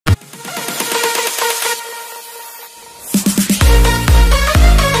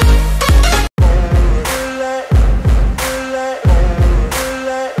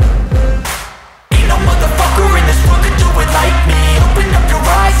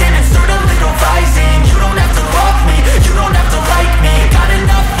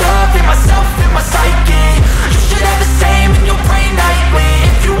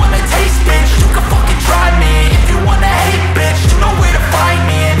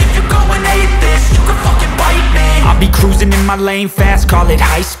my lane fast, call it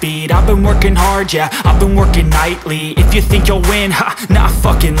high speed. I've been working hard, yeah, I've been working nightly. If you think you'll win, ha, not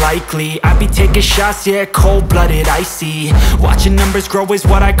fucking likely. I be taking shots, yeah, cold-blooded, icy. Watching numbers grow is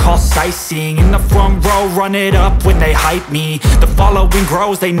what I call sightseeing. In the front row, run it up when they hype me. The following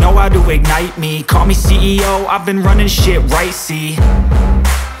grows, they know how to ignite me. Call me CEO, I've been running shit right, see.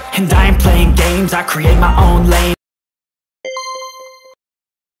 And I ain't playing games, I create my own lane.